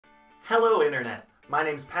Hello Internet! My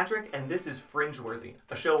name's Patrick and this is Fringeworthy,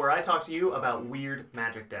 a show where I talk to you about weird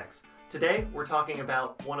magic decks. Today we're talking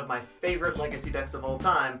about one of my favorite legacy decks of all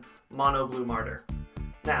time, Mono Blue Martyr.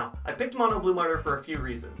 Now, I picked Mono Blue Martyr for a few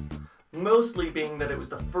reasons. Mostly being that it was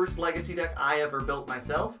the first legacy deck I ever built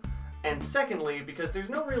myself, and secondly because there's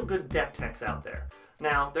no real good deck techs out there.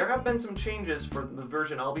 Now, there have been some changes for the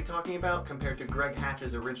version I'll be talking about compared to Greg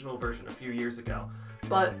Hatch's original version a few years ago,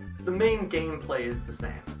 but the main gameplay is the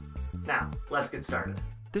same. Now, let's get started.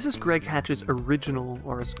 This is Greg Hatch's original,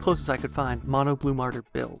 or as close as I could find, Mono Blue Martyr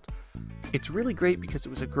build. It's really great because it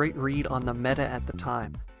was a great read on the meta at the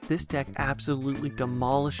time. This deck absolutely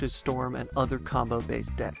demolishes Storm and other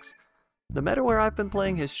combo-based decks. The meta where I've been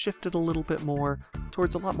playing has shifted a little bit more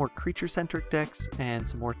towards a lot more creature-centric decks and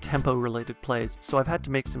some more tempo-related plays, so I've had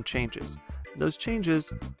to make some changes. Those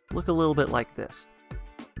changes look a little bit like this.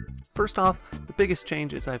 First off, the biggest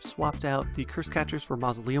change is I've swapped out the Curse Catchers for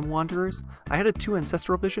Mausoleum Wanderers. I added 2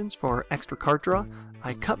 Ancestral Visions for extra card draw.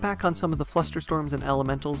 I cut back on some of the Flusterstorms and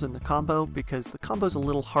Elementals in the combo because the combo's a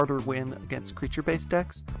little harder win against creature-based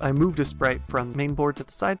decks. I moved a sprite from main board to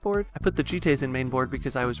the sideboard. I put the GTs in main board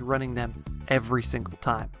because I was running them every single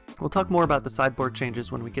time. We'll talk more about the sideboard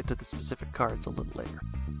changes when we get to the specific cards a little later.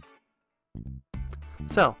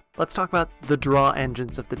 So, let's talk about the draw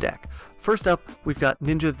engines of the deck. First up, we've got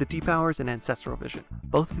Ninja of the Deep Hours and Ancestral Vision.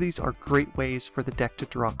 Both of these are great ways for the deck to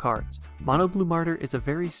draw cards. Mono Blue Martyr is a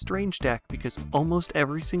very strange deck because almost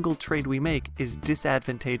every single trade we make is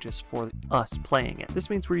disadvantageous for us playing it.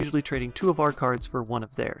 This means we're usually trading 2 of our cards for 1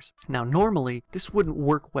 of theirs. Now normally, this wouldn't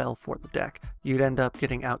work well for the deck. You'd end up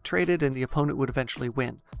getting out-traded and the opponent would eventually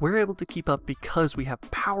win. We're able to keep up because we have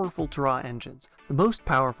powerful draw engines. The most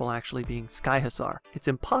powerful actually being Sky Hussar. It's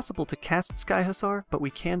impossible to cast Sky Hussar, but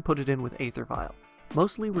we can put it in with Aether Vial.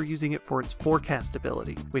 Mostly we're using it for its forecast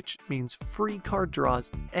ability, which means free card draws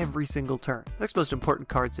every single turn. The next most important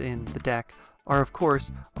cards in the deck are, of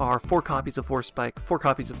course, our 4 copies of Force Spike, 4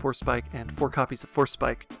 copies of Force Spike, and 4 copies of Force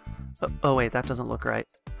Spike. Oh wait, that doesn't look right.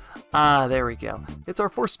 Ah, there we go. It's our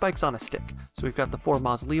 4 spikes on a stick. So we've got the 4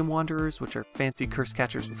 Mausoleum Wanderers, which are fancy Curse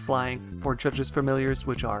Catchers with flying, 4 Judge's Familiars,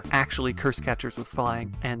 which are actually Curse Catchers with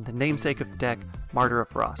flying, and the namesake of the deck, Martyr of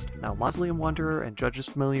Frost. Now, Mausoleum Wanderer and Judge's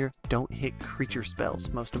Familiar don't hit creature spells,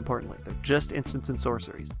 most importantly. They're just instants and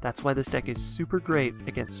sorceries. That's why this deck is super great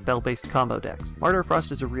against spell-based combo decks. Martyr of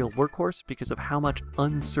Frost is a real workhorse because of how much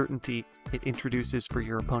uncertainty it introduces for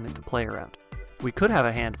your opponent to play around. We could have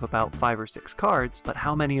a hand of about 5 or 6 cards, but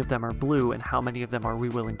how many of them are blue and how many of them are we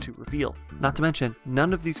willing to reveal? Not to mention,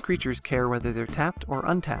 none of these creatures care whether they're tapped or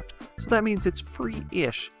untapped, so that means it's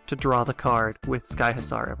free-ish to draw the card with Sky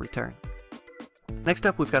Hussar every turn. Next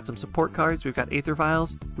up, we've got some support cards. We've got Aether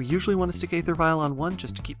Vials. We usually want to stick Aether Vial on 1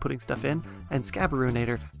 just to keep putting stuff in, and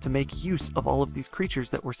Scabarunator to make use of all of these creatures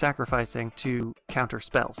that we're sacrificing to counter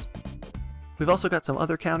spells. We've also got some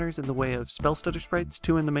other counters in the way of Spell Stutter Sprites,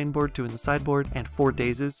 2 in the main board, 2 in the sideboard, and 4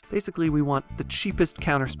 Dazes. Basically, we want the cheapest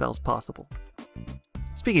counter spells possible.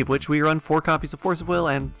 Speaking of which, we run 4 copies of Force of Will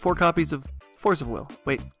and 4 copies of Force of Will.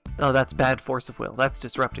 Wait, oh, that's bad Force of Will. That's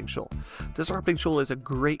Disrupting Shoal. Disrupting Shoal is a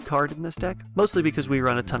great card in this deck, mostly because we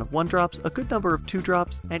run a ton of 1-drops, a good number of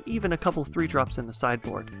 2-drops, and even a couple 3-drops in the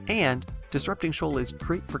sideboard. And Disrupting Shoal is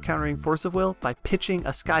great for countering Force of Will by pitching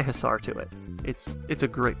a Sky Hussar to it. It's a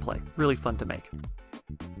great play, really fun to make.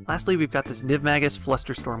 Lastly, we've got this Niv Magus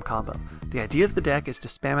Flusterstorm combo. The idea of the deck is to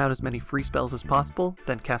spam out as many free spells as possible,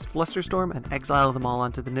 then cast Flusterstorm and exile them all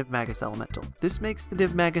onto the Niv Magus Elemental. This makes the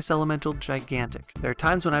Niv Magus Elemental gigantic. There are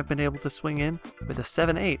times when I've been able to swing in with a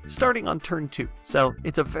 7-8 starting on turn 2, so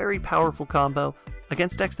it's a very powerful combo.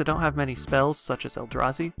 Against decks that don't have many spells, such as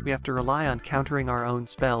Eldrazi, we have to rely on countering our own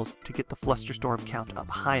spells to get the Flusterstorm count up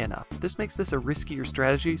high enough. This makes this a riskier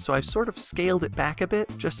strategy, so I've sort of scaled it back a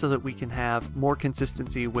bit, just so that we can have more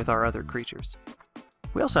consistency with our other creatures.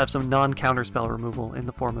 We also have some non-counter spell removal in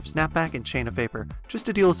the form of Snapback and Chain of Vapor, just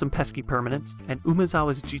to deal with some pesky permanents, and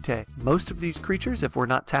Umezawa's Jite. Most of these creatures, if we're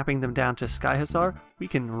not tapping them down to Sky Hussar, we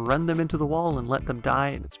can run them into the wall and let them die,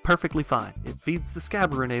 and it's perfectly fine. It feeds the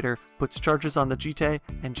Scabarunator, puts charges on the Jite,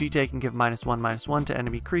 and Jite can give -1/-1 to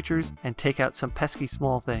enemy creatures, and take out some pesky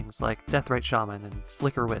small things like Deathrite Shaman and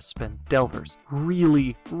Flicker Wisp and Delvers.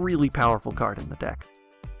 Really, really powerful card in the deck.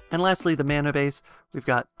 And lastly, the mana base. We've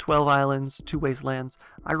got 12 islands, 2 wastelands.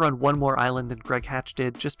 I run 1 more island than Greg Hatch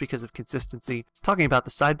did just because of consistency. Talking about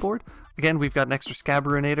the sideboard, again, we've got an extra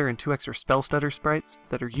Scabarunator and 2 extra Spell Stutter Sprites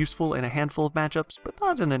that are useful in a handful of matchups, but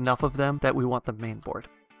not in enough of them that we want the main board.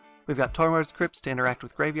 We've got Tormar's Crypts to interact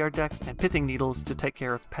with graveyard decks, and Pithing Needles to take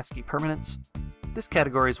care of pesky permanents. This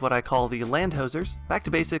category is what I call the landhosers. Back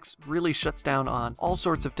to Basics really shuts down on all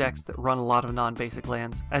sorts of decks that run a lot of non-basic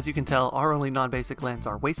lands. As you can tell, our only non-basic lands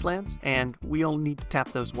are wastelands, and we only need to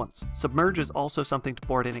tap those once. Submerge is also something to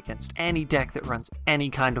board in against any deck that runs any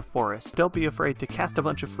kind of forest. Don't be afraid to cast a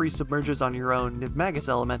bunch of free submerges on your own Niv-Magus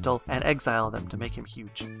Elemental and exile them to make him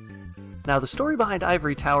huge. Now, the story behind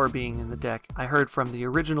Ivory Tower being in the deck, I heard from the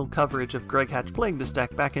original coverage of Greg Hatch playing this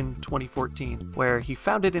deck back in 2014, where he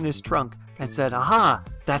found it in his trunk and said, "Aha,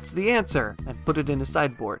 that's the answer," and put it in his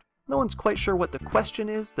sideboard. No one's quite sure what the question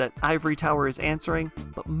is that Ivory Tower is answering,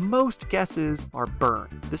 but most guesses are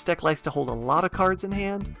burn. This deck likes to hold a lot of cards in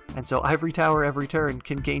hand, and so Ivory Tower every turn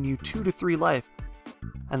can gain you 2 to 3 life.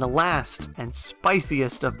 And the last and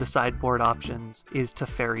spiciest of the sideboard options is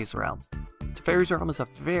Teferi's Realm. Teferi's Realm is a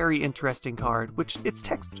very interesting card, which its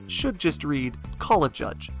text should just read, "Call a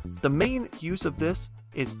Judge." The main use of this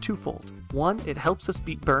is twofold. One, it helps us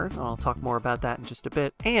beat burn, and I'll talk more about that in just a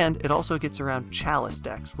bit, and it also gets around Chalice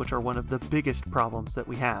decks, which are one of the biggest problems that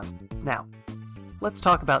we have. Now, let's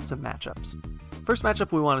talk about some matchups. First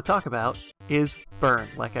matchup we want to talk about is Burn,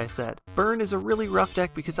 like I said. Burn is a really rough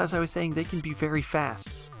deck because, as I was saying, they can be very fast.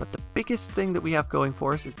 But the biggest thing that we have going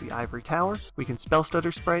for us is the Ivory Tower. We can Spell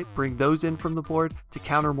Stutter Sprite, bring those in from the board to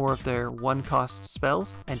counter more of their one-cost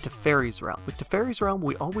spells, and Teferi's Realm. With Teferi's Realm,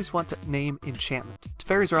 we always want to name enchantment.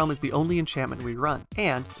 Teferi's Realm is the only enchantment we run,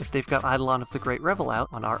 and if they've got Eidolon of the Great Revel out,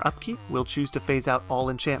 on our upkeep, we'll choose to phase out all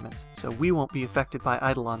enchantments, so we won't be affected by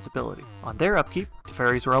Eidolon's ability. On their upkeep,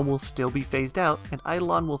 Teferi's Realm will still be phased out, and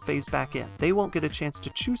Eidolon will phase back in. They won't get a chance to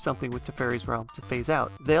choose something with Teferi's Realm to phase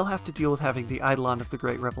out. They'll have to deal with having the Eidolon of the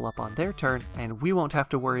Great Revel up on their turn, and we won't have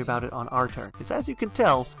to worry about it on our turn, because as you can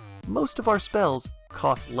tell, most of our spells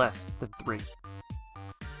cost less than 3.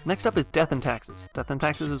 Next up is Death and Taxes. Death and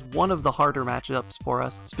Taxes is one of the harder matchups for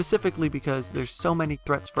us, specifically because there's so many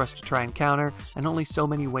threats for us to try and counter, and only so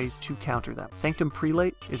many ways to counter them. Sanctum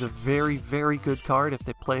Prelate is a very, very good card if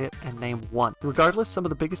they play it and name one. Regardless, some of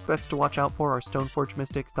the biggest threats to watch out for are Stoneforge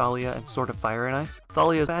Mystic, Thalia, and Sword of Fire and Ice.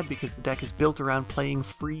 Thalia is bad because the deck is built around playing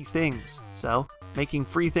free things, so making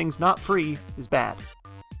free things not free is bad.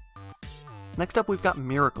 Next up, we've got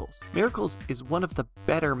Miracles. Miracles is one of the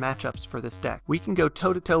better matchups for this deck. We can go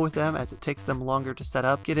toe-to-toe with them as it takes them longer to set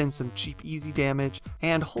up, get in some cheap, easy damage,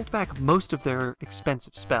 and hold back most of their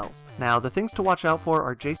expensive spells. Now, the things to watch out for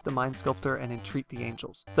are Jace the Mind Sculptor and Entreat the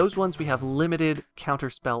Angels. Those ones we have limited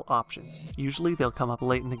counterspell options. Usually they'll come up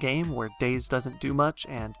late in the game where Daze doesn't do much,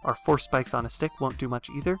 and our Force Spikes on a Stick won't do much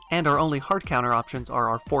either, and our only hard counter options are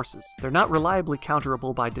our Forces. They're not reliably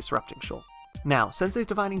counterable by Disrupting Shoal. Now, Sensei's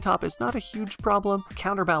Divining Top is not a huge problem,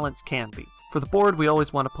 Counterbalance can be. For the board, we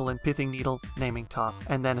always want to pull in Pithing Needle, naming Top,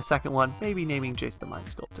 and then a second one, maybe naming Jace the Mind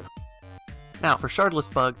Sculptor. Now, for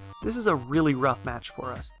Shardless Bug, this is a really rough match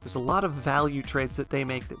for us. There's a lot of value trades that they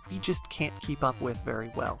make that we just can't keep up with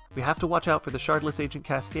very well. We have to watch out for the Shardless Agent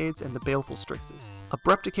Cascades and the Baleful Strixes.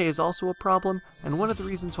 Abrupt Decay is also a problem, and one of the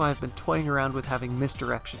reasons why I've been toying around with having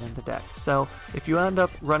Misdirection in the deck. So, if you end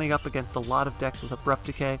up running up against a lot of decks with Abrupt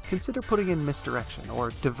Decay, consider putting in Misdirection,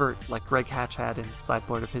 or Divert, like Greg Hatch had in the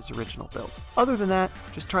sideboard of his original build. Other than that,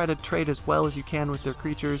 just try to trade as well as you can with their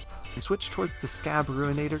creatures, and switch towards the Scab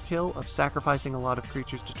Ruinator kill of sacrificing a lot of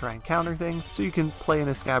creatures to try and counter things, so you can play in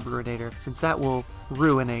a Scab Ruinator, since that will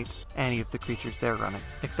ruinate any of the creatures they're running,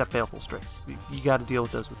 except Baleful Strix. You gotta deal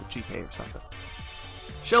with those with a GK or something.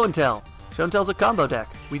 Show and Tell. Show and Tell's a combo deck.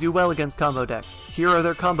 We do well against combo decks. Here are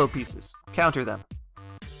their combo pieces. Counter them.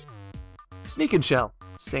 Sneak and Shell.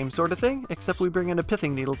 Same sort of thing, except we bring in a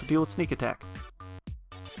Pithing Needle to deal with sneak attack.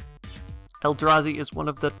 Eldrazi is one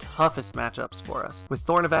of the toughest matchups for us, with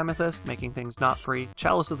Thorn of Amethyst making things not free,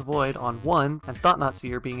 Chalice of the Void on 1, and Thought-Knot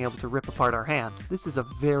Seer being able to rip apart our hand. This is a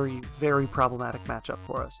very, very problematic matchup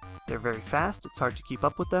for us. They're very fast, it's hard to keep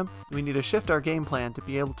up with them, and we need to shift our game plan to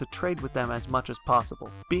be able to trade with them as much as possible.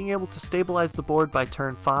 Being able to stabilize the board by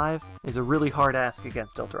turn 5 is a really hard ask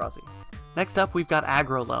against Eldrazi. Next up, we've got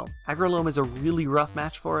Aggro Loam. Aggro Loam is a really rough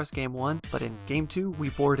match for us game 1, but in game 2, we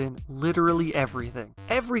board in literally everything.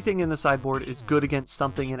 Everything in the sideboard is good against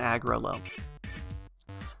something in Aggro Loam.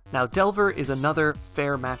 Now, Delver is another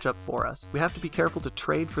fair matchup for us. We have to be careful to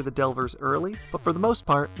trade for the Delvers early, but for the most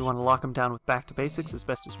part, we want to lock them down with Back to Basics as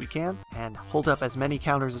best as we can, and hold up as many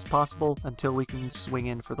counters as possible until we can swing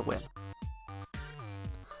in for the win.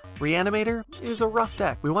 Reanimator is a rough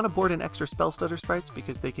deck. We want to board in extra Spell Stutter Sprites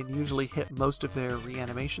because they can usually hit most of their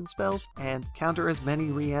reanimation spells and counter as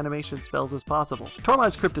many reanimation spells as possible.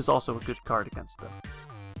 Tormod's Crypt is also a good card against them.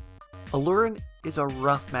 Allurin is a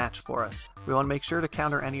rough match for us. We want to make sure to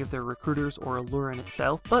counter any of their recruiters or Allurin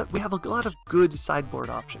itself, but we have a lot of good sideboard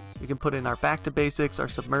options. We can put in our Back to Basics, our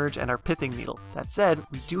Submerge, and our Pithing Needle. That said,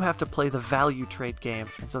 we do have to play the value trade game,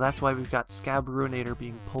 and so that's why we've got Scab Ruinator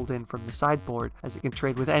being pulled in from the sideboard, as it can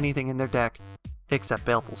trade with anything in their deck, except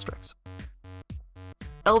Baleful Strix.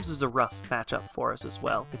 Elves is a rough matchup for us as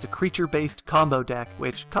well. It's a creature-based combo deck,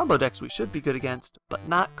 which combo decks we should be good against, but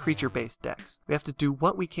not creature-based decks. We have to do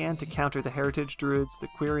what we can to counter the Heritage Druids, the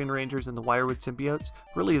Quirion Rangers, and the Wirewood Symbiotes,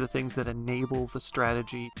 really the things that enable the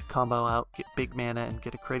strategy to combo out, get big mana, and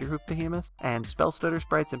get a Craterhoof Behemoth, and Spell Stutter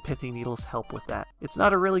Sprites and Pithing Needles help with that. It's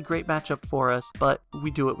not a really great matchup for us, but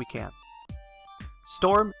we do what we can.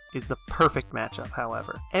 Storm is the perfect matchup,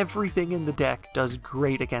 however. Everything in the deck does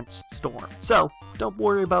great against Storm. So, don't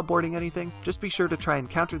worry about boarding anything, just be sure to try and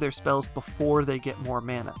counter their spells before they get more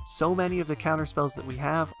mana. So many of the counter spells that we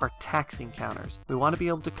have are taxing counters. We want to be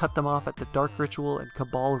able to cut them off at the Dark Ritual and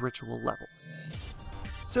Cabal Ritual level.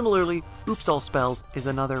 Similarly, Oops All Spells is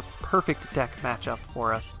another perfect deck matchup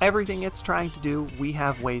for us. Everything it's trying to do, we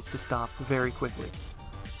have ways to stop very quickly.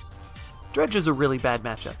 Dredge is a really bad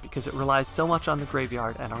matchup because it relies so much on the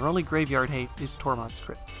graveyard, and our only graveyard hate is Tormod's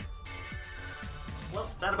Crypt. Well,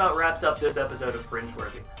 that about wraps up this episode of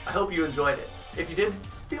Fringeworthy. I hope you enjoyed it. If you did,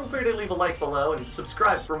 feel free to leave a like below and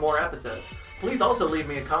subscribe for more episodes. Please also leave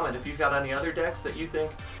me a comment if you've got any other decks that you think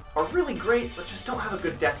are really great but just don't have a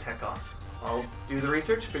good deck tech on. I'll do the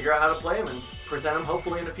research, figure out how to play them, and present them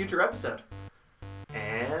hopefully in a future episode.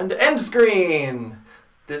 And end screen!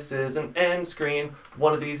 This is an end screen.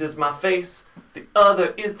 One of these is my face. The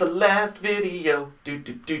other is the last video. Do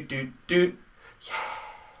do do do do. Yeah.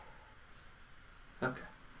 Okay.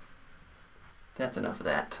 That's enough of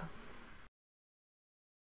that.